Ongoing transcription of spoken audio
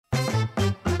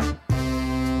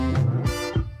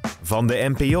Van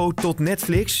de NPO tot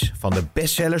Netflix, van de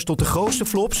bestsellers tot de grootste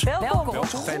flops. Welkom.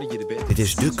 Fijn dat je er bent. Dit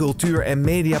is de cultuur- en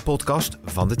mediapodcast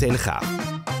van De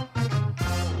Telegraaf.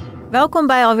 Welkom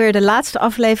bij alweer de laatste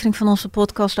aflevering van onze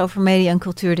podcast over media en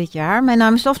cultuur dit jaar. Mijn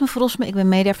naam is Daphne Verosme, ik ben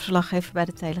mediaverslaggever bij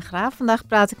De Telegraaf. Vandaag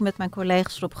praat ik met mijn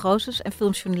collega's Rob Goossens en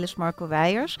filmjournalist Marco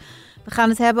Weijers. We gaan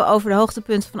het hebben over de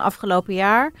hoogtepunten van afgelopen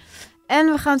jaar.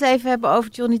 En we gaan het even hebben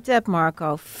over Johnny Depp,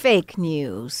 Marco. Fake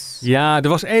news. Ja, er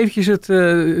was eventjes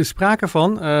sprake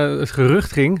van, het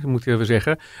gerucht ging, moeten we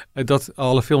zeggen, dat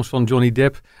alle films van Johnny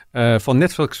Depp van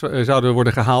Netflix zouden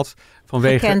worden gehaald.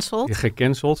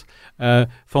 Gecanceld.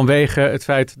 Vanwege het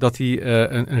feit dat hij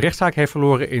een rechtszaak heeft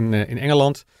verloren in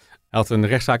Engeland. Hij had een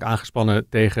rechtszaak aangespannen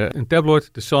tegen een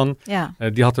tabloid, The Sun. Ja.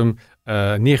 Die had hem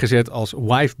neergezet als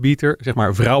wife-beater, zeg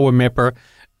maar vrouwenmapper.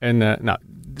 En,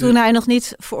 toen hij nog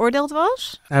niet veroordeeld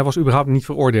was? Hij was überhaupt niet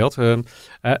veroordeeld.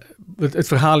 Het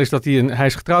verhaal is dat hij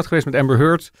is getrouwd geweest met Amber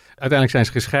Heard. Uiteindelijk zijn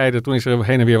ze gescheiden. Toen is er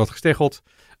heen en weer wat gesteggeld.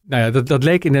 Nou ja, dat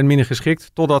leek in den minne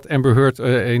geschikt. Totdat Amber Heard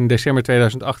in december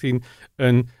 2018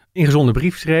 een ingezonden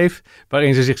brief schreef.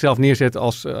 Waarin ze zichzelf neerzet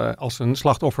als een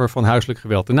slachtoffer van huiselijk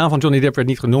geweld. De naam van Johnny Depp werd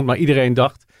niet genoemd, maar iedereen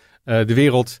dacht, de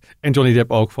wereld en Johnny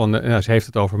Depp ook, van ze heeft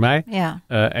het over mij. Ja.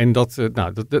 En dat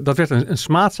werd een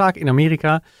smaadzaak in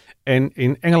Amerika. En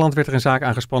in Engeland werd er een zaak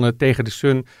aangespannen tegen de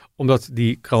Sun, omdat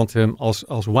die krant hem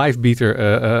als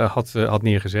wife-beater had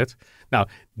neergezet. Nou,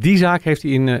 die zaak heeft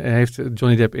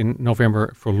Johnny Depp in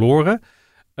november verloren.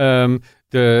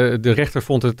 De rechter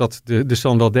vond het dat de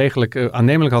Sun wel degelijk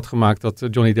aannemelijk had gemaakt dat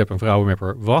Johnny Depp een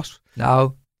vrouwenmapper was.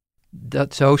 Nou,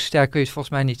 zo sterk kun je het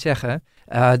volgens mij niet zeggen.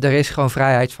 Er is gewoon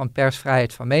vrijheid van pers,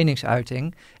 vrijheid van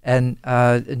meningsuiting. En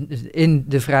in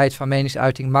de vrijheid van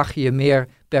meningsuiting mag je meer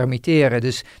permitteren.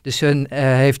 Dus de Sun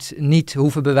heeft niet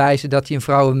hoeven bewijzen dat hij een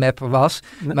vrouwenmapper was.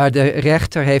 Nee. Maar de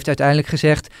rechter heeft uiteindelijk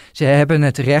gezegd, ze hebben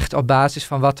het recht op basis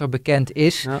van wat er bekend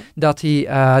is, dat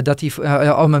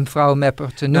hij om een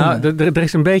vrouwenmapper te noemen. Nou, er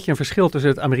is een beetje een verschil tussen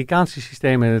het Amerikaanse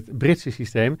systeem en het Britse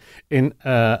systeem. In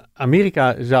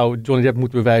Amerika zou Johnny Depp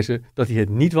moeten bewijzen dat hij het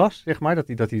niet was, zeg maar.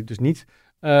 Dat hij dus niet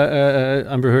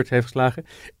Amber Heard heeft geslagen.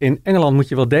 In Engeland moet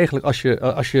je wel degelijk,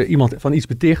 als je iemand van iets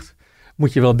beticht,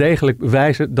 moet je wel degelijk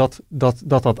bewijzen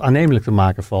dat aannemelijk te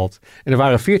maken valt. En er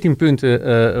waren 14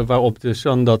 punten waarop de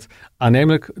Sun dat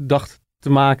aannemelijk dacht te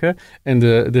maken. En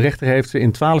de rechter heeft ze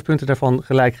in 12 punten daarvan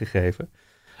gelijk gegeven.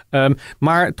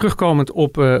 Maar terugkomend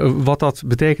op wat dat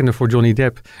betekende voor Johnny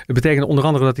Depp. Het betekende onder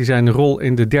andere dat hij zijn rol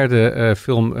in de derde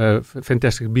film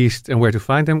Fantastic Beasts and Where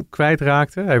to Find Them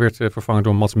kwijtraakte. Hij werd vervangen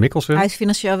door Mads Mikkelsen. Hij is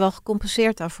financieel wel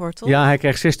gecompenseerd daarvoor, toch? Ja, hij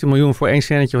kreeg 16 miljoen voor één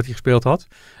scènetje wat hij gespeeld had.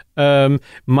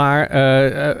 Maar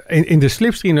in de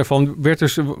slipstream daarvan werd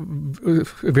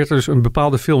er dus een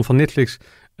bepaalde film van Netflix,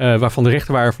 waarvan de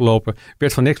rechten waren verlopen,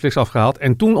 werd van Netflix afgehaald.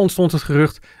 En toen ontstond het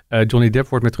gerucht, Johnny Depp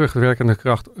wordt met terugwerkende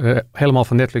kracht helemaal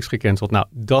van Netflix gecanceld. Nou,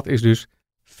 dat is dus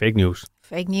fake news.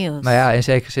 Fake news. Maar ja, in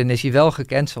zekere zin is hij wel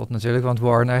gecanceld natuurlijk, want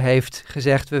Warner heeft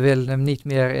gezegd, we willen hem niet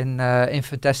meer in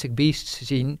Fantastic Beasts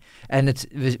zien. En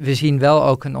we zien wel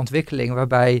ook een ontwikkeling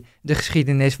waarbij de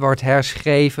geschiedenis wordt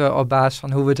herschreven op basis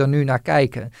van hoe we er nu naar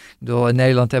kijken. Ik bedoel, in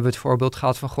Nederland hebben we het voorbeeld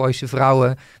gehad van Gooise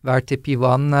Vrouwen, waar Tippy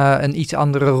Wan een iets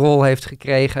andere rol heeft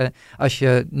gekregen. Als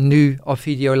je nu op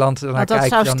Videoland ernaar kijkt.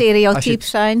 Dat zou stereotyp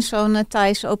zijn, zo'n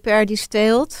Thaise au pair die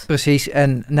steelt. Precies,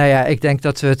 en nou ja, ik denk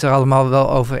dat we het er allemaal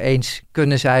wel over eens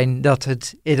kunnen zijn dat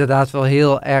het inderdaad wel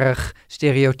heel erg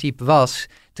stereotyp was.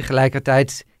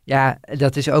 Tegelijkertijd, ja,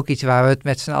 dat is ook iets waar we het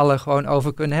met z'n allen gewoon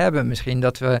over kunnen hebben. Misschien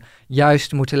dat we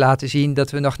juist moeten laten zien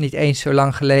dat we nog niet eens zo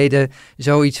lang geleden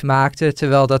zoiets maakten,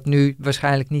 terwijl dat nu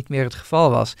waarschijnlijk niet meer het geval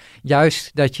was.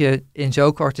 Juist dat je in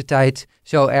zo korte tijd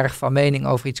zo erg van mening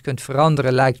over iets kunt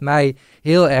veranderen, lijkt mij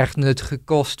heel erg nuttige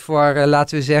kost voor,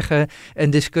 laten we zeggen, een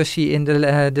discussie in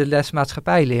de les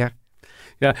maatschappijleer.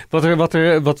 Ja,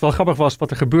 wat wel grappig was,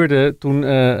 wat er gebeurde toen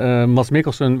Mads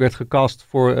Mikkelsen werd gecast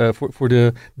voor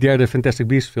de derde Fantastic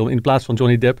Beasts film in plaats van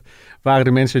Johnny Depp, waren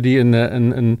er mensen die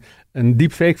een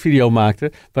deepfake video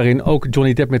maakten, waarin ook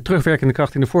Johnny Depp met terugwerkende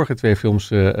kracht in de vorige twee films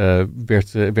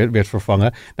werd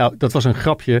vervangen. Nou, dat was een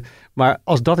grapje, maar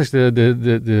als dat is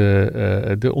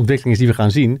de ontwikkeling is die we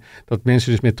gaan zien, dat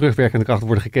mensen dus met terugwerkende kracht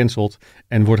worden gecanceld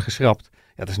en worden geschrapt.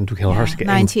 Ja, dat is natuurlijk heel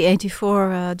hartstikke eng.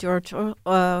 1984,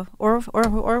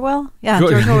 George Orwell? Ja,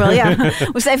 George Orwell, ja.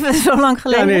 Moest even zo lang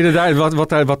geleden. Ja,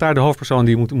 nee, wat daar de hoofdpersoon,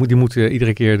 die moet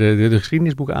iedere keer de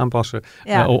geschiedenisboeken aanpassen.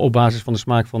 Ja. Op basis van de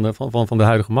smaak van de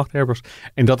huidige machthebbers.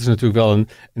 En dat is natuurlijk wel een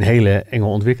hele enge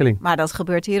ontwikkeling. Maar dat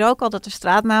gebeurt hier ook al, dat er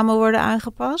straatnamen worden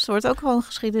aangepast. Er wordt ook gewoon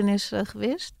geschiedenis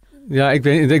gewist. Ja, ik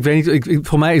weet niet.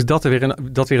 Voor mij is dat weer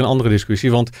een andere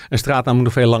discussie. Want een straatnaam moet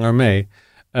nog veel langer mee.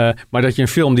 Maar dat je een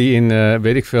film die in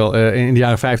de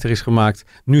jaren 50 is gemaakt,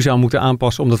 nu zou moeten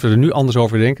aanpassen omdat we er nu anders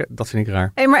over denken, dat vind ik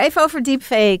raar. Hey, maar even over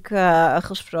deepfake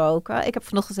gesproken. Ik heb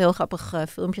vanochtend een heel grappig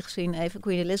filmpje gezien.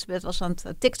 Queen Elizabeth was aan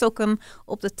het TikTokken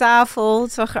op de tafel.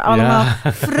 Het zag er allemaal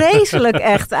vreselijk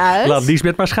echt uit. Laat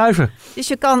Liesbeth maar schuiven. Dus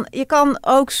je kan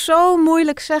ook zo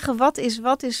moeilijk zeggen wat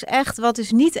is echt, wat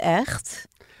is niet echt.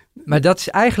 Maar dat is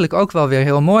eigenlijk ook wel weer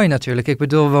heel mooi natuurlijk. Ik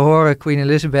bedoel, we horen Queen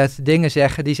Elizabeth dingen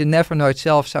zeggen die ze never nooit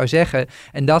zelf zou zeggen.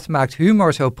 En dat maakt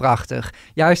humor zo prachtig.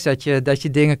 Juist dat je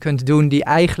dingen kunt doen die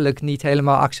eigenlijk niet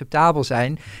helemaal acceptabel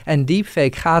zijn. En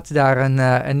deepfake gaat daar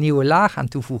een nieuwe laag aan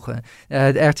toevoegen.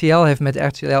 De RTL heeft met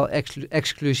RTL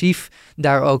exclusief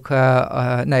daar ook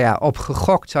op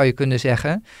gegokt, zou je kunnen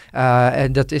zeggen.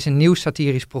 En dat is een nieuw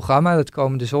satirisch programma dat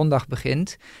komende zondag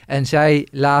begint. En zij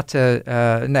laten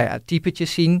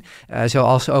typetjes zien.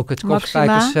 Zoals ook het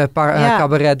Kopspijkers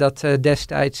cabaret dat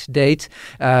destijds deed.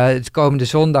 Het komende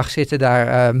zondag zitten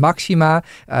daar Maxima,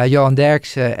 Johan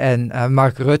Derksen en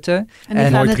Mark Rutte.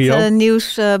 En die gaan het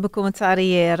nieuws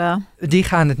becommentariëren. Die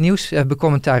gaan het nieuws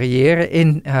becommentariëren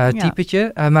in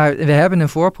typetje. Maar we hebben een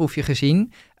voorproefje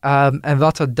gezien. En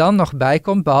wat er dan nog bij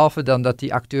komt, behalve dan dat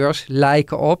die acteurs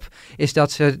lijken op, is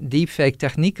dat ze deepfake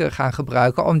technieken gaan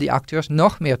gebruiken om die acteurs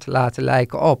nog meer te laten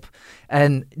lijken op.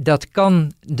 En dat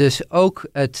kan dus ook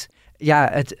het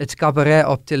cabaret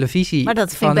op televisie. Maar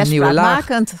dat van vind ik best een nieuwe laag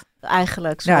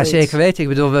eigenlijk. Ja, zeker weten. Ik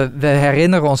bedoel, we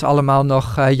herinneren ons allemaal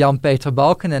nog Jan-Peter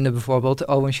Balkenende bijvoorbeeld.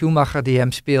 Owen Schumacher die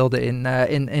hem speelde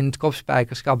in het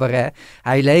Kopspijkers cabaret.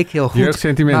 Hij leek heel goed.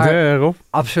 Jeugdsentiment, hè, Rob?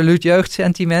 Absoluut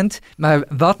jeugdsentiment. Maar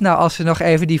wat nou als ze nog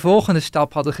even die volgende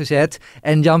stap hadden gezet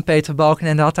en Jan-Peter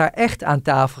Balkenende had daar echt aan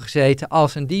tafel gezeten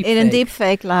als een deepfake. In een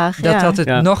deepfake laag, Dat had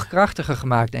het nog krachtiger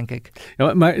gemaakt, denk ik.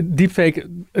 Ja, maar deepfake,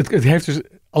 het heeft dus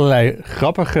allerlei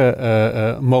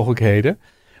grappige mogelijkheden.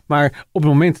 Maar op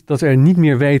het moment dat we er niet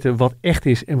meer weten wat echt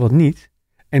is en wat niet,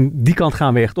 en die kant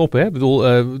gaan we echt op. Hè? Ik bedoel,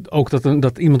 ook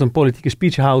dat iemand een politieke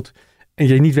speech houdt en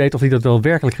je niet weet of hij dat wel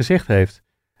werkelijk gezegd heeft.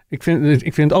 Ik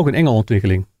vind het ook een enge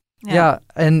ontwikkeling. Ja,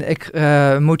 en ik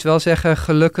moet wel zeggen,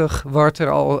 gelukkig wordt er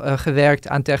al gewerkt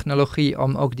aan technologie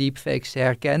om ook deepfakes te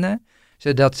herkennen.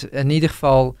 Zodat in ieder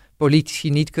geval politici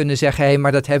niet kunnen zeggen, hé,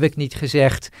 maar dat heb ik niet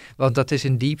gezegd, want dat is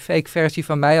een deepfake versie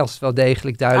van mij, als het wel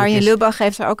degelijk duidelijk is. Arjen Lubach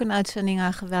heeft daar ook een uitzending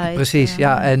aan gewijd. Precies,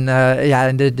 en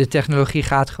de technologie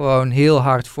gaat gewoon heel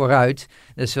hard vooruit.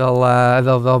 Dat is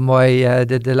wel mooi,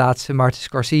 de laatste Martin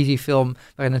Scorsese film,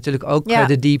 waarin natuurlijk ook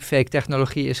de deepfake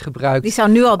technologie is gebruikt. Die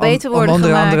zou nu al beter worden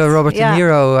gemaakt. Om onder andere Robert De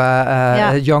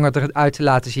Niro jonger eruit te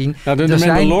laten zien. Nou, de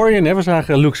Mandalorian, we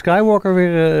zagen Luke Skywalker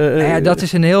weer. Dat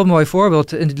is een heel mooi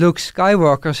voorbeeld. Luke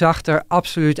Skywalker zag er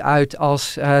absoluut uit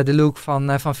als de Luke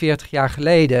van 40 jaar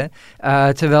geleden.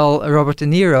 Terwijl Robert De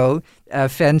Niro,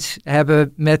 fans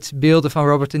hebben met beelden van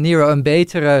Robert De Niro een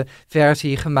betere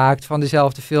versie gemaakt van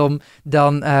dezelfde film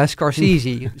dan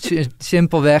Scorsese.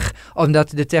 Simpelweg omdat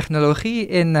de technologie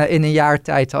in een jaar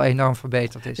tijd al enorm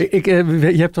verbeterd is.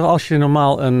 Je hebt toch, als je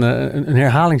normaal een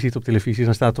herhaling ziet op televisie,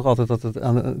 dan staat toch altijd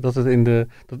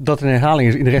dat een herhaling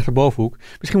is in de rechterbovenhoek.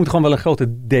 Misschien moet er gewoon wel een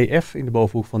grote DF in de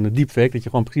bovenhoek van de deepfake, dat je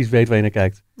gewoon precies weet waar je naar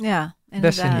kijkt. Ja, inderdaad.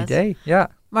 Best een idee, ja.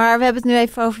 Maar we hebben het nu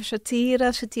even over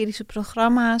satirische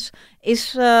programma's.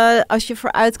 Als je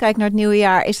vooruitkijkt naar het nieuwe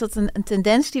jaar, is dat een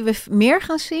tendens die we meer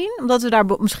gaan zien? Omdat we daar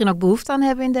misschien ook behoefte aan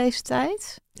hebben in deze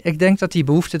tijd? Ik denk dat die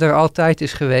behoefte er altijd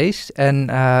is geweest. En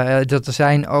dat er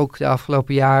zijn ook de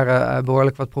afgelopen jaren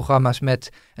behoorlijk wat programma's met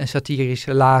een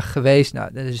satirische laag geweest.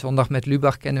 Nou, de Zondag met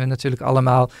Lubach kennen we natuurlijk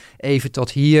allemaal. Even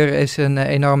tot hier is een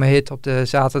enorme hit op de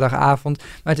zaterdagavond.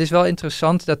 Maar het is wel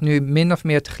interessant dat nu min of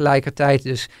meer tegelijkertijd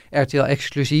dus RTL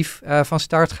exclusief van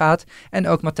start gaat. En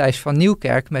ook Matthijs van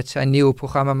Nieuwkerk met zijn nieuwe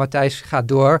programma Matthijs gaat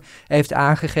door heeft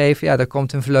aangegeven, ja, daar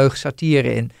komt een vleug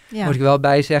satire in. Ja. Moet ik wel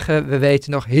bij zeggen, we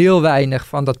weten nog heel weinig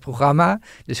van dat programma.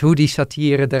 Dus hoe die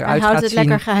satire eruit gaat zien,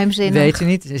 lekker geheimzinnig. Weten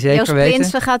niet, zeker Joost weten.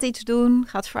 Prinsen gaat iets doen,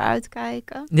 gaat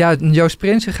vooruitkijken. Ja, Joost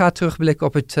Prinsen gaat terugblikken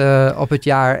op het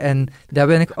jaar. En daar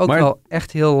ben ik ook wel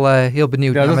echt heel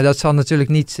benieuwd naar. Maar dat zal natuurlijk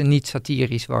niet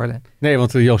satirisch worden. Nee,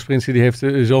 want Joost Prinsen die heeft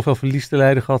zoveel verlies te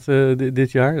lijden gehad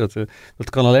dit jaar. Dat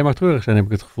kan alleen maar treurig zijn, heb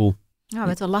ik het gevoel. Ja,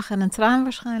 met een lach en een traan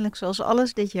waarschijnlijk, zoals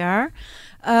alles dit jaar.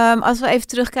 Als we even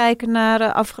terugkijken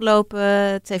naar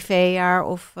afgelopen tv-jaar,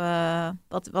 of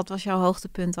wat was jouw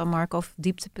hoogtepunt dan, Mark? Of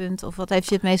dieptepunt? Of wat heeft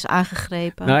je het meest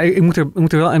aangegrepen? Nou, ik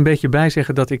moet er wel een beetje bij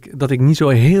zeggen dat ik niet zo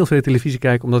heel veel televisie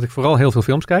kijk, omdat ik vooral heel veel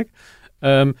films kijk.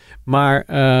 Maar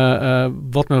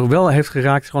wat me wel heeft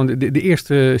geraakt is gewoon de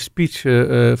eerste speech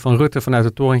van Rutte vanuit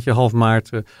het torentje half maart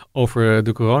over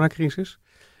de coronacrisis.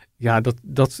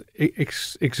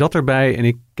 ik zat erbij en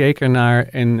ik keek ernaar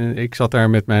en ik zat daar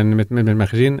met mijn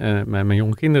gezin, mijn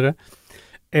jonge kinderen.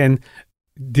 En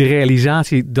de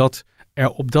realisatie dat er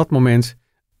op dat moment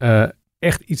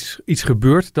echt iets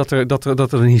gebeurt, dat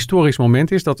er een historisch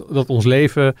moment is, dat ons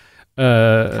leven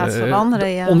gaat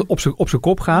veranderen, op zijn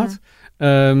kop gaat.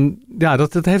 Ja.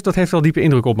 Dat heeft wel diepe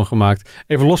indruk op me gemaakt.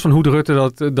 Even los van hoe de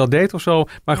Rutte dat deed of zo,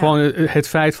 maar gewoon het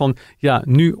feit van,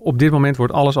 nu op dit moment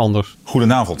wordt alles anders.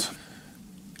 Goedenavond.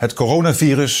 Het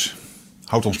coronavirus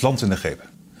houdt ons land in de greep.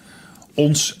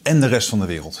 Ons en de rest van de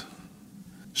wereld.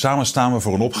 Samen staan we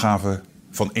voor een opgave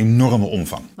van enorme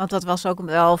omvang. Want dat was ook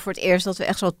wel voor het eerst dat we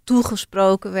echt zo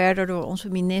toegesproken werden door onze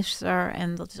minister.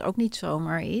 En dat is ook niet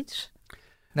zomaar iets.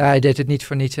 Nou, hij deed het niet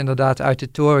voor niets inderdaad uit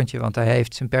het torentje, want hij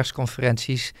heeft zijn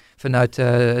persconferenties vanuit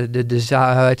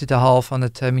uit de hal van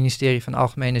het ministerie van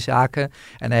Algemene Zaken.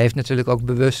 En hij heeft natuurlijk ook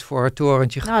bewust voor het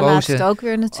torentje gekozen. Laatst ook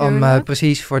weer natuurlijk. Om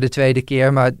precies voor de tweede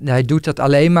keer. Maar hij doet dat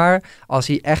alleen maar als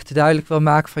hij echt duidelijk wil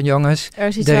maken van jongens, er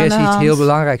is iets heel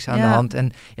belangrijks aan de hand.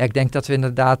 En ik denk dat we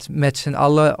inderdaad met z'n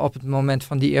allen op het moment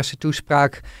van die eerste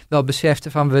toespraak wel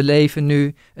beseften van we leven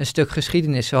nu een stuk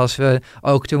geschiedenis. Zoals we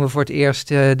ook toen we voor het eerst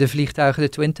de vliegtuigen, de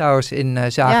Twin Towers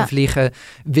in zagen vliegen,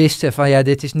 wisten van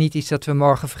dit is niet iets dat we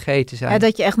morgen vergeten zijn. Ja,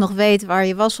 dat je echt nog weet waar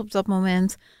je was op dat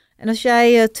moment. En als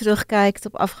jij terugkijkt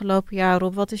op afgelopen jaar,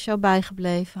 Rob, wat is jou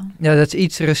bijgebleven? Ja, dat is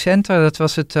iets recenter. Dat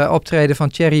was het optreden van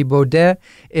Thierry Baudet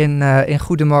in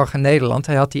Goedemorgen Nederland.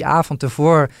 Hij had die avond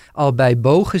ervoor al bij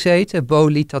Bo gezeten. Bo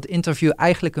liet dat interview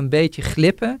eigenlijk een beetje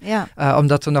glippen. Ja.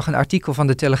 Omdat er nog een artikel van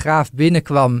de Telegraaf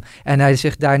binnenkwam en hij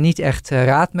zich daar niet echt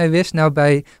raad mee wist. Nou,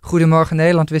 bij Goedemorgen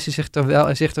Nederland wist hij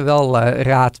zich er wel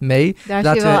raad mee. Daar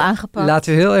is hij wel aangepakt.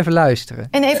 Laten we heel even luisteren.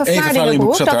 En Eva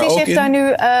Vlaardingenbroek, dat hij zich daar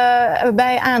nu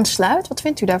bij aansluit. Wat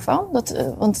vindt u daarvan?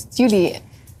 Want jullie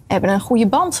hebben een goede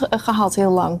band gehad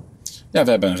heel lang. Ja,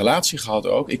 we hebben een relatie gehad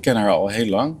ook. Ik ken haar al heel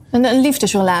lang. Een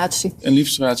liefdesrelatie? Een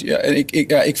liefdesrelatie, ja. En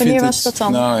ik Wanneer was dat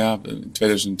dan? Nou ja, in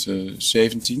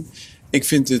 2017. Ik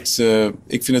vind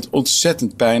het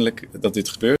ontzettend pijnlijk dat dit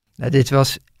gebeurt. Nou, dit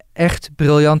was echt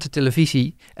briljante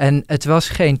televisie. En het was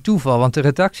geen toeval, want de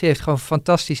redactie heeft gewoon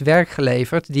fantastisch werk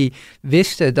geleverd. Die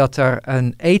wisten dat er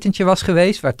een etentje was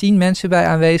geweest waar 10 mensen bij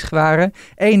aanwezig waren.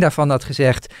 1 daarvan had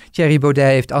gezegd, Thierry Baudet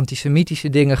heeft antisemitische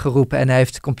dingen geroepen en hij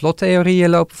heeft complottheorieën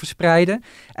lopen verspreiden.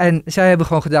 En zij hebben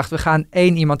gewoon gedacht, we gaan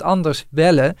iemand anders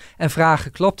bellen en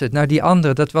vragen, klopt het? Nou, die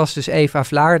andere, dat was dus Eva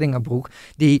Vlaardingenbroek.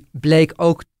 Die bleek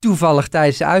ook toevallig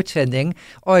tijdens de uitzending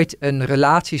ooit een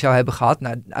relatie zou hebben gehad.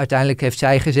 Nou, uiteindelijk heeft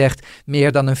zij gezegd,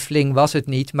 meer dan een fling was het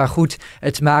niet. Maar goed,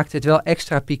 het maakt het wel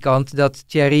extra pikant dat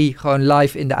Thierry gewoon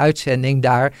live in de uitzending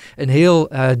daar een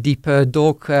heel diepe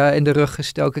dolk in de rug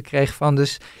gestoken kreeg van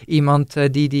dus iemand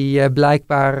die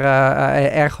blijkbaar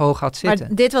erg hoog had zitten.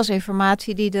 Maar dit was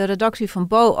informatie die de redactie van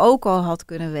Bo ook al had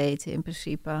kunnen weten in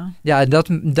principe. Ja,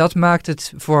 dat maakt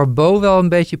het voor Bo wel een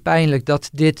beetje pijnlijk dat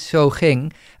dit zo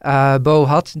ging. Bo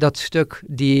had dat stuk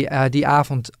die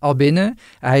avond al binnen.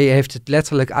 Hij heeft het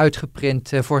letterlijk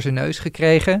uitgeprint voor zijn neus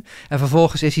gekregen. En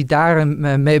vervolgens is hij daar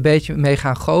een beetje mee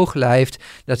gaan goochelen. Hij heeft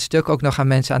dat stuk ook nog aan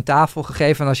mensen aan tafel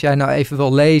gegeven. En als jij nou even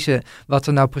wil lezen wat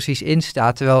er nou precies in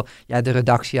staat. Terwijl de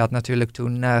redactie had natuurlijk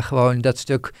toen gewoon dat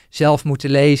stuk zelf moeten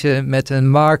lezen. Met een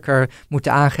marker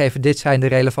moeten aangeven. Dit zijn de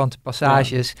relevante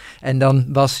passages. Ja. En dan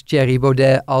was Thierry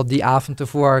Baudet al die avond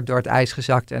ervoor door het ijs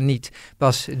gezakt. En niet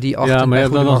pas die ochtend. Ja, maar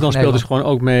dan speelde dus gewoon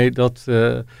ook mee dat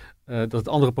het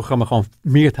andere programma gewoon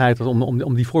meer tijd had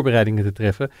om die voorbereidingen te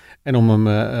treffen. En om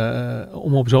hem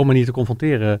op zo'n manier te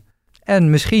confronteren. En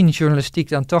misschien journalistiek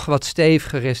dan toch wat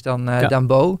steviger is dan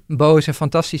Bo. Bo is een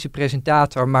fantastische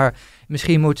presentator, maar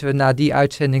misschien moeten we na die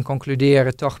uitzending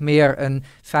concluderen toch meer een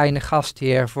fijne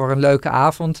gastheer voor een leuke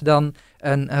avond dan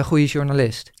een goede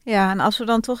journalist. Ja, en als we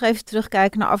dan toch even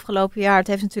terugkijken naar afgelopen jaar. Het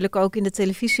heeft natuurlijk ook in de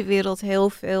televisiewereld heel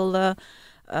veel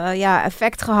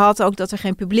effect gehad. Ook dat er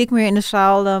geen publiek meer in de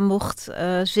zaal mocht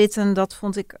zitten. Dat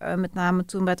vond ik met name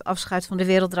toen bij het afscheid van De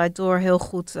Wereld Draait Door heel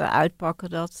goed uitpakken.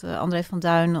 Dat André van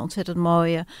Duin ontzettend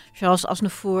mooie Charles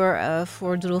Aznavour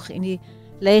voordroeg in die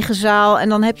lege zaal. En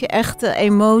dan heb je echt de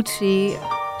emotie.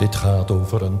 Dit gaat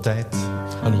over een tijd,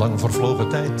 een lang vervlogen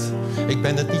tijd. Ik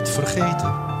ben het niet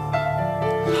vergeten.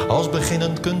 Als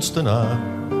beginnend kunstenaar.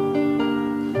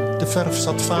 De verf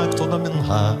zat vaak tot aan mijn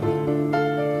haar.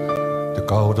 De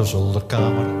koude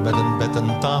zolderkamer met een bed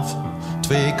en tafel,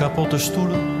 2 kapotte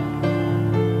stoelen.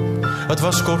 Het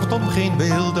was kortom geen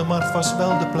beelden, maar het was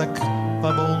wel de plek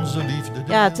waar we onze liefde...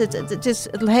 Ja, het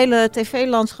hele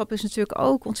tv-landschap is natuurlijk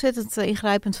ook ontzettend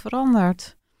ingrijpend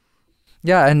veranderd.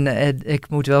 Ja, en ik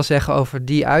moet wel zeggen over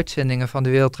die uitzendingen van De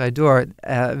Wereld Draait Door.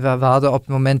 We hadden op het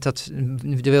moment dat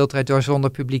De Wereld Draait Door zonder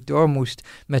publiek door moest,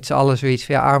 met z'n allen zoiets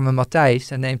van arme Matthijs.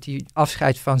 Dan neemt hij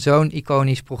afscheid van zo'n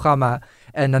iconisch programma.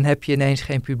 En dan heb je ineens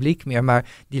geen publiek meer. Maar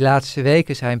die laatste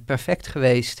weken zijn perfect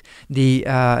geweest.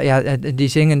 Die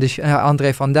zingende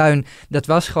André van Duin, dat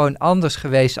was gewoon anders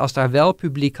geweest als daar wel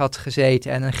publiek had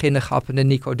gezeten en een ginnegappende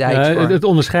Nico Dijkshoorn. Het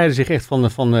onderscheidde zich echt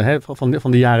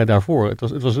van de jaren daarvoor.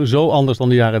 Het was zo anders dan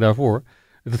de jaren daarvoor.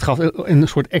 Het gaf een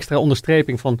soort extra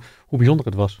onderstreping van hoe bijzonder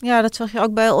het was. Ja, dat zag je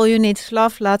ook bij All You Need Is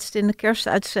Love laatst in de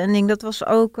kerstuitzending. Dat was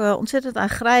ook ontzettend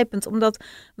aangrijpend. Omdat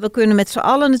we kunnen met z'n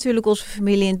allen natuurlijk onze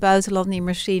familie in het buitenland niet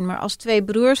meer zien. Maar als twee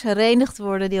broers herenigd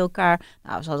worden die elkaar...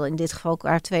 Nou, ze hadden in dit geval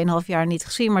elkaar 2,5 jaar niet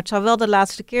gezien. Maar het zou wel de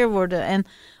laatste keer worden. En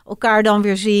elkaar dan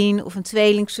weer zien. Of een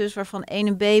tweelingzus waarvan één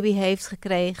een baby heeft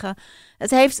gekregen.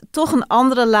 Het heeft toch een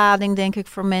andere lading, denk ik,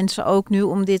 voor mensen ook nu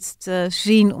om dit te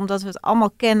zien. Omdat we het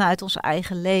allemaal kennen uit ons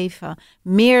eigen leven.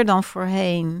 Meer dan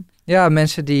voorheen. Ja,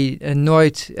 mensen die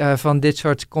nooit van dit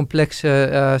soort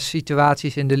complexe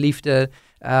situaties in de liefde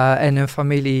en hun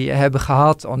familie hebben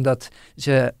gehad, omdat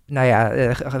ze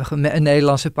een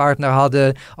Nederlandse partner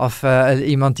hadden of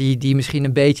iemand die misschien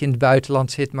een beetje in het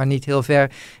buitenland zit, maar niet heel ver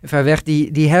weg.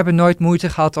 Die hebben nooit moeite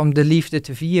gehad om de liefde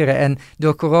te vieren. En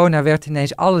door corona werd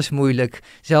ineens alles moeilijk.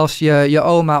 Zelfs je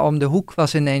oma om de hoek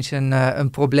was ineens een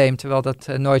probleem, terwijl dat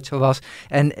nooit zo was.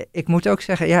 En ik moet ook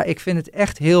zeggen, ik vind het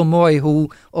echt heel mooi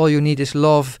hoe All You Need Is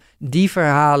Love die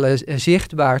verhalen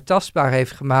zichtbaar, tastbaar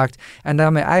heeft gemaakt. En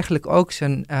daarmee eigenlijk ook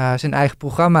zijn eigen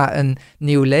programma een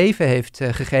nieuw leven heeft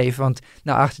gegeven. Want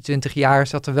na 28 jaar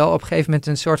zat er wel op een gegeven moment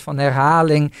een soort van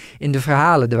herhaling in de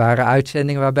verhalen. Er waren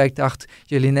uitzendingen waarbij ik dacht,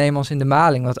 jullie nemen ons in de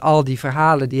maling. Want al die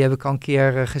verhalen, die heb ik al een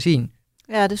keer gezien.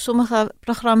 Ja, dus sommige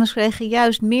programma's kregen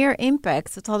juist meer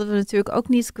impact. Dat hadden we natuurlijk ook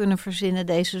niet kunnen verzinnen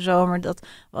deze zomer.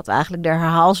 Wat eigenlijk de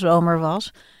herhaalzomer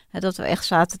was. Dat we echt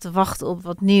zaten te wachten op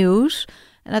wat nieuws.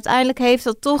 En uiteindelijk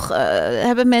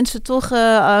hebben mensen toch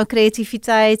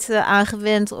creativiteit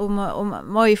aangewend om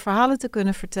mooie verhalen te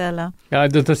kunnen vertellen. Ja,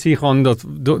 dat zie je gewoon dat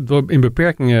in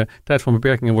tijd van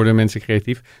beperkingen worden mensen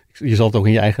creatief. Je zal het ook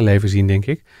in je eigen leven zien, denk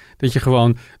ik. Dat je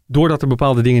gewoon, doordat er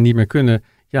bepaalde dingen niet meer kunnen,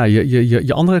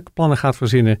 je andere plannen gaat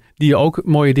verzinnen, die je ook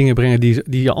mooie dingen brengen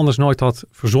die je anders nooit had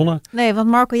verzonnen. Nee, want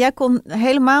Marco, jij kon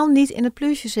helemaal niet in het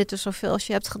pluisje zitten zoveel als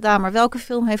je hebt gedaan. Maar welke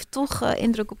film heeft toch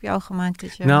indruk op jou gemaakt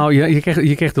dit jaar? Nou,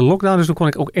 je kreeg de lockdown, dus toen kon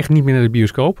ik ook echt niet meer naar de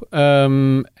bioscoop.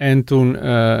 En toen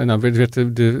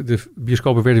de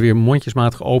bioscopen werden weer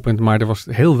mondjesmaat geopend, maar er was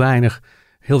heel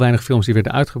weinig films die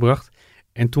werden uitgebracht.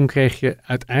 En toen kreeg je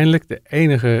uiteindelijk de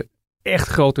enige echt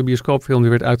grote bioscoopfilm die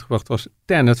werd uitgebracht was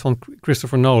Tenet van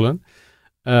Christopher Nolan.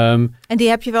 En die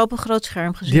heb je wel op een groot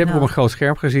scherm gezien? Die heb ik op een groot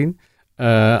scherm gezien.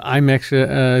 IMAX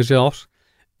zelfs.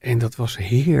 En dat was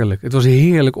heerlijk. Het was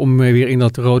heerlijk om me weer in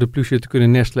dat rode pluche te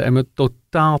kunnen nestelen en me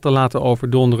totaal te laten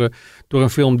overdonderen door een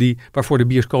film waarvoor de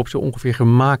bioscoop zo ongeveer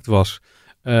gemaakt was.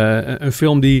 Een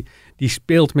film die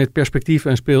speelt met perspectief,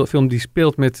 een film die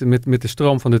speelt met de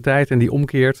stroom van de tijd en die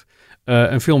omkeert.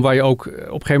 Een film waar je ook op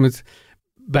een gegeven moment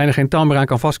bijna geen touw meer aan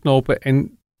kan vastknopen.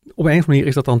 En op een of andere manier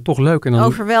is dat dan toch leuk. En dan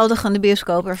overweldigende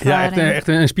bioscoopervaring. Ja, echt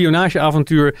een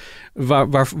spionageavontuur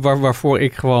waarvoor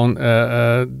ik gewoon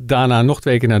daarna nog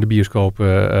 2 keer naar de bioscoop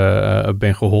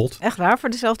ben gehold. Echt waar? Voor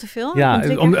dezelfde film? Ja,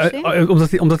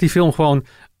 omdat die film gewoon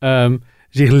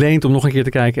zich leent om nog een keer te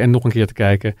kijken en nog een keer te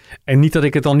kijken. En niet dat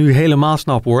ik het dan nu helemaal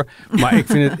snap hoor. Maar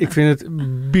ik vind het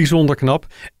bijzonder knap.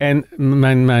 En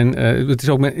het is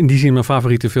ook in die zin mijn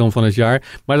favoriete film van het jaar.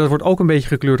 Maar dat wordt ook een beetje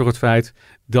gekleurd door het feit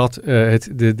dat het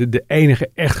de enige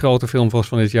echt grote film was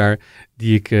van dit jaar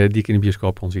die ik in de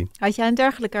bioscoop kon zien. Had jij een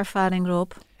dergelijke ervaring,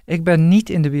 Rob? Ik ben niet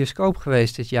in de bioscoop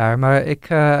geweest dit jaar. Maar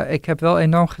ik heb wel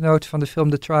enorm genoten van de film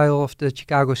The Trial of the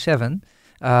Chicago 7.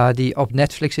 Die op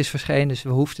Netflix is verschenen, dus we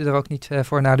hoefden er ook niet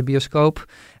voor naar de bioscoop.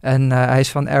 En hij is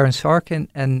van Aaron Sorkin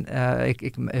en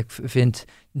ik vind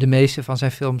de meeste van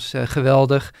zijn films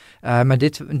geweldig. Maar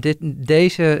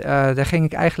deze, daar ging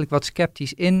ik eigenlijk wat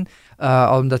sceptisch in,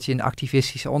 omdat hij een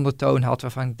activistische ondertoon had,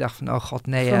 waarvan ik dacht van, oh god,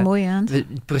 nee. Vermoeiend.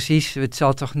 Precies, het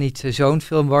zal toch niet zo'n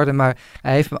film worden, maar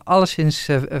hij heeft me alleszins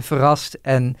verrast.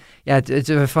 En ja,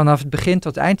 vanaf het begin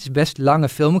tot het eind, het is best een lange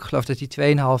film, ik geloof dat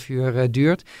hij 2,5 uur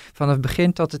duurt. Vanaf het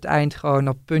begin tot het eind gewoon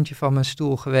op het puntje van mijn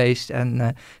stoel geweest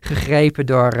en gegrepen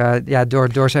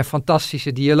door zijn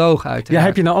fantastische dialoog uiteraard. Ja,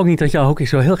 heb je nou ook niet dat jouw hoek is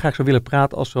zo heel graag zou willen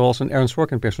praten zoals een Aaron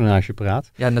Sorkin personage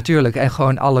praat. Ja, natuurlijk. En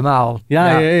gewoon allemaal.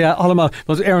 Ja, allemaal.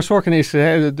 Want Aaron Sorkin is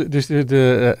dus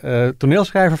de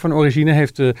toneelschrijver van origine.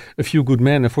 Heeft A Few Good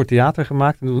Men voor theater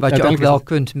gemaakt. Wat je ook wel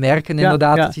kunt merken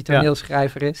inderdaad dat hij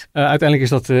toneelschrijver is.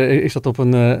 Uiteindelijk is dat op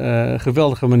een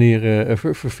geweldige manier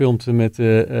verfilmd met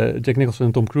Jack Nicholson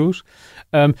en Tom Cruise.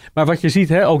 Maar wat je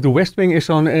ziet, ook The West Wing is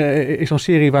zo'n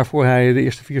serie waarvoor hij de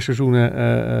eerste 4 seizoenen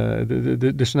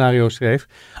de scenario's schreef.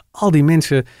 Al die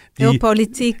mensen die... Heel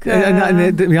politiek.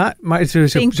 Maar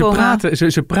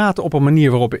ze praten op een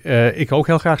manier waarop ik ook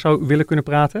heel graag zou willen kunnen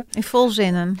praten. In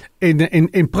volzinnen.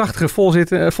 In prachtige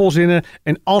volzinnen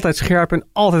en altijd scherp en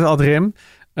altijd ad rem.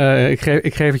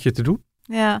 Ik geef het je te doen.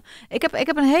 Ja, ik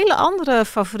heb een hele andere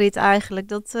favoriet eigenlijk.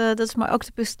 Dat is My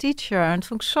Octopus Teacher. En dat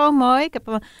vond ik zo mooi. Ik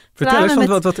heb Vertel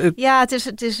eens Ja,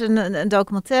 het is een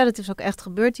documentaire. Het is ook echt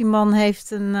gebeurd. Die man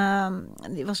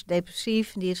die was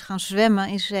depressief. Die is gaan zwemmen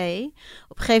in zee.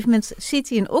 Op een gegeven moment ziet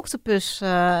hij een octopus.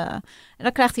 En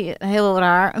dan krijgt hij heel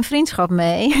raar een vriendschap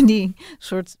mee. Die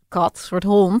soort kat, soort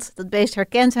hond. Dat beest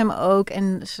herkent hem ook.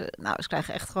 En ze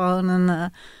krijgen echt gewoon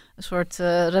een soort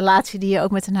relatie die je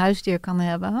ook met een huisdier kan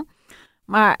hebben.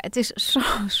 Maar het is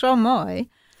zo mooi.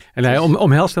 En hij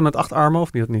omhelst hem met 8 armen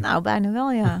of niet? Nou, bijna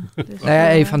wel, ja. Dus,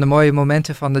 een van de mooie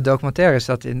momenten van de documentaire is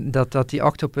dat die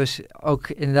octopus ook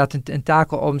inderdaad een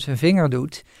tentakel om zijn vinger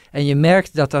doet. En je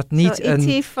merkt dat niet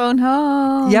een... phone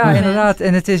home. Ja, inderdaad.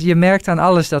 En je merkt aan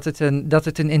alles dat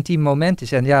het een intiem moment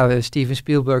is. En ja, Steven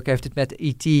Spielberg heeft het met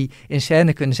E.T. in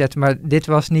scène kunnen zetten, maar dit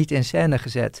was niet in scène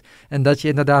gezet. En dat je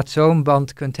inderdaad zo'n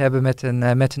band kunt hebben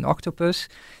met een octopus.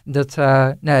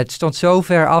 Het stond zo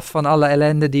ver af van alle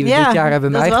ellende die we dit jaar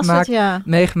hebben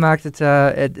meegemaakt.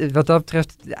 Wat dat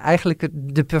betreft eigenlijk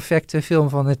de perfecte film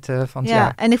van het jaar.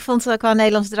 Ja, en ik vond qua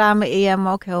Nederlands drama EM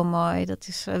ook heel mooi. Dat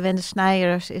is Wende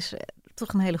Snijders is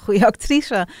toch een hele goede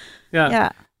actrice.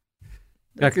 Ja,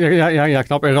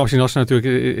 knap. En Ramsey Nasser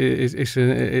natuurlijk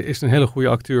is een hele goede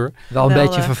acteur. Wel een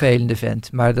beetje een vervelende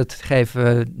vent, maar dat geven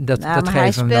we maar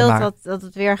hij speelt dat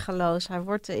het weergeloos. Hij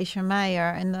wordt de Isha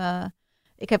Meijer en...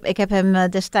 Ik heb hem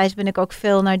destijds ben ik ook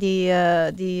veel naar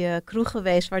die kroeg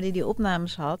geweest waar hij die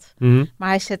opnames had. Mm-hmm. Maar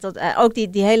hij zet dat ook die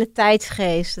hele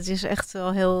tijdsgeest. Dat is echt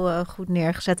wel heel goed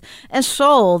neergezet. En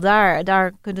Soul, daar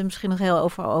kunnen we het misschien nog heel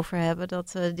over hebben.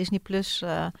 Dat Disney Plus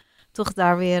toch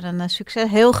daar weer een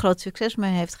heel groot succes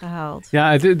mee heeft gehaald.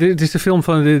 Ja, het is de film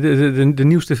van de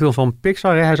nieuwste film van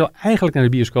Pixar. Hij zou eigenlijk naar de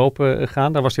bioscoop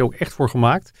gaan. Daar was hij ook echt voor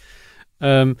gemaakt.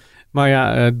 Maar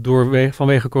ja,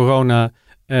 vanwege corona...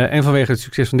 en vanwege het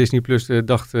succes van Disney Plus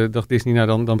dacht Disney,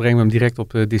 nou dan brengen we hem direct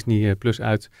op Disney Plus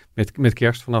uit met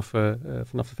kerst. Vanaf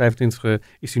de 25e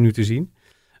is hij nu te zien.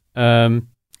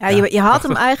 Je had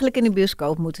hem eigenlijk in de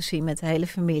bioscoop moeten zien met de hele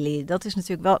familie. Dat is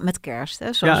natuurlijk wel met kerst.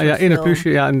 Hè, in het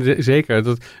plusje, zeker.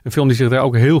 Een film die zich daar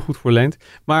ook heel goed voor leent.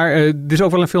 Maar dit is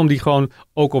ook wel een film die gewoon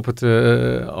ook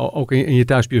ook in je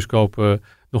thuisbioscoop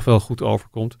nog wel goed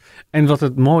overkomt. En wat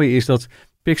het mooie is dat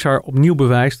Pixar opnieuw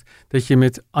bewijst dat je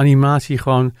met animatie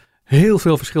gewoon heel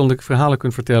veel verschillende verhalen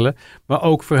kunt vertellen. Maar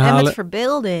ook verhalen... En met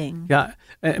verbeelding. Ja,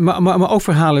 maar ook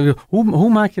verhalen. Hoe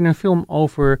maak je een film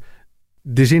over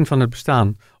de zin van het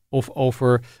bestaan? Of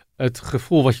over het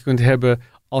gevoel wat je kunt hebben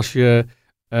als je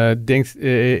denkt,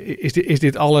 is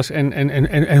dit alles?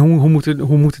 En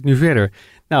hoe moet het nu verder?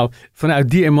 Nou, vanuit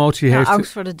die emotie heeft...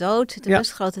 Angst voor de dood zitten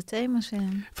best grote thema's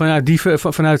in.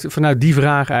 Vanuit die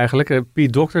vraag eigenlijk.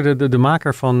 Pete Docter, de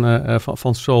maker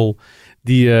van Soul,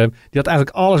 die had eigenlijk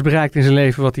alles bereikt in zijn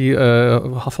leven wat hij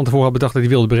van tevoren had bedacht dat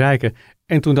hij wilde bereiken.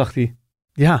 En toen dacht hij,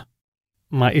 ja,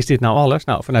 maar is dit nou alles?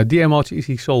 Nou, vanuit die emotie is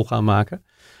hij Soul gaan maken.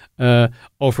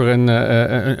 Over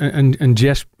een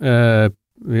jazz...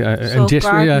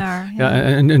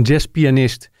 een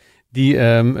jazzpianist die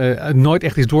nooit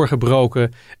echt is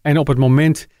doorgebroken. En op het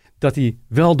moment dat hij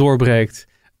wel doorbreekt,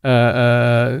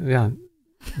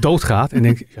 doodgaat. En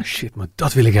denkt, shit, maar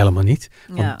dat wil ik helemaal niet.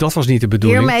 Want dat was niet de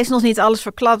bedoeling. Hiermee is nog niet alles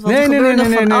verklapt, want er gebeurt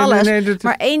nog van alles.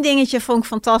 Maar één dingetje vond ik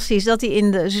fantastisch, dat hij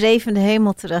in de 7e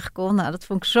hemel terecht kon. Nou, dat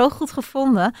vond ik zo goed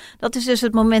gevonden. Dat is dus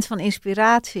het moment van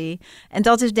inspiratie. En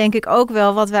dat is denk ik ook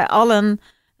wel wat wij allen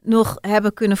nog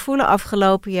hebben kunnen voelen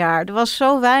afgelopen jaar. Er was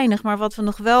zo weinig, maar wat we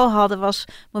nog wel hadden was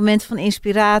moment van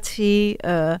inspiratie,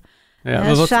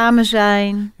 samen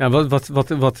zijn. Ja,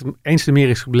 wat eens te meer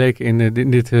is gebleken in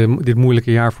dit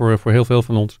moeilijke jaar voor heel veel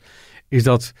van ons, is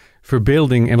dat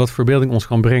verbeelding en wat verbeelding ons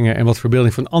kan brengen en wat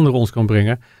verbeelding van anderen ons kan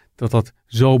brengen, dat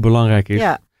zo belangrijk is.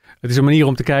 Ja. Het is een manier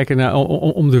om te kijken naar,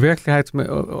 om de werkelijkheid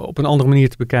op een andere manier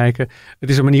te bekijken. Het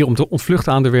is een manier om te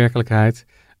ontvluchten aan de werkelijkheid.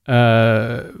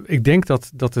 Ik denk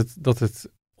dat het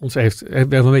ons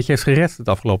wel een beetje heeft gered het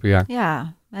afgelopen jaar.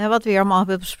 Ja, wat we hier allemaal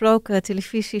hebben besproken,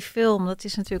 televisie, film, dat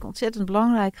is natuurlijk ontzettend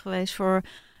belangrijk geweest voor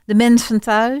de mensen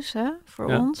thuis, hè, voor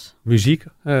ons. Muziek,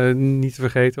 niet te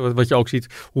vergeten, wat je ook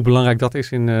ziet, hoe belangrijk dat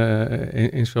is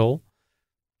in Seoul.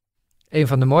 Een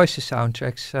van de mooiste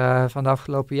soundtracks van de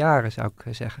afgelopen jaren, zou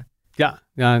ik zeggen. Ja,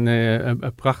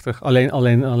 prachtig.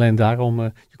 Alleen daarom,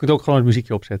 je kunt ook gewoon het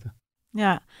muziekje opzetten.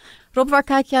 Ja. Rob, waar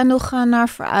kijk jij nog naar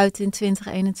vooruit in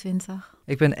 2021?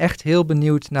 Ik ben echt heel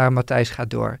benieuwd naar Matthijs gaat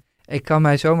door. Ik kan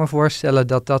mij zomaar voorstellen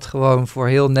dat dat gewoon voor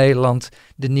heel Nederland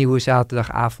de nieuwe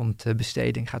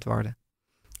zaterdagavondbesteding gaat worden.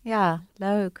 Ja,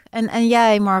 leuk. En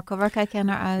jij, Marco, waar kijk jij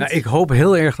naar uit? Nou, ik hoop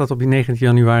heel erg dat op die 19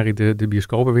 januari de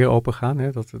bioscopen weer open gaan.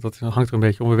 Hè. Dat hangt er een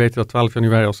beetje om. We weten dat 12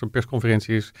 januari, als er een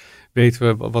persconferentie is,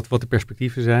 weten we wat de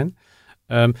perspectieven zijn.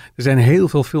 Er zijn heel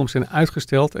veel films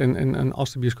uitgesteld. En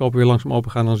als de bioscopen weer langzaam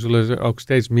open gaan, dan zullen er ook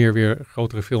steeds meer weer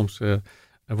grotere films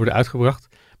worden uitgebracht.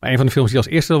 Maar een van de films die als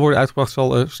eerste worden uitgebracht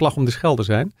zal Slag om de Schelde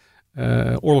zijn.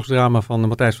 Oorlogsdrama van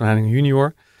Matthijs van Heiningen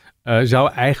junior.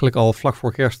 Zou eigenlijk al vlak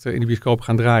voor kerst in de bioscoop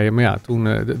gaan draaien. Maar ja, toen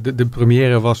de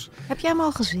première was... Heb jij hem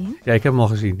al gezien? Ja, ik heb hem al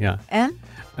gezien, ja. En?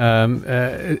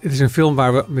 Het is een film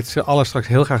waar we met z'n allen straks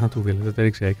heel graag naartoe willen. Dat weet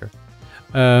ik zeker.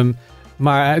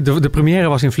 Maar de première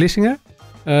was in Vlissingen.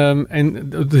 En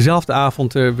dezelfde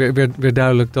avond werd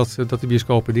duidelijk dat de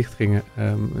bioscopen dicht gingen.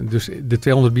 Dus de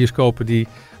 200 bioscopen die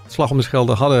Slag om de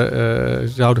Schelde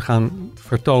zouden gaan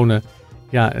vertonen,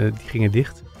 die gingen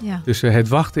dicht. Ja. Dus het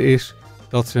wachten is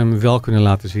dat ze hem wel kunnen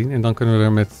laten zien. En dan kunnen we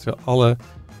er met z'n allen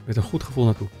met een goed gevoel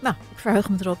naartoe. Nou, ik verheug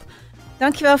me erop.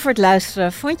 Dankjewel voor het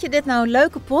luisteren. Vond je dit nou een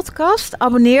leuke podcast?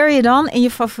 Abonneer je dan in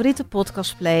je favoriete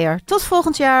podcastplayer. Tot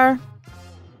volgend jaar.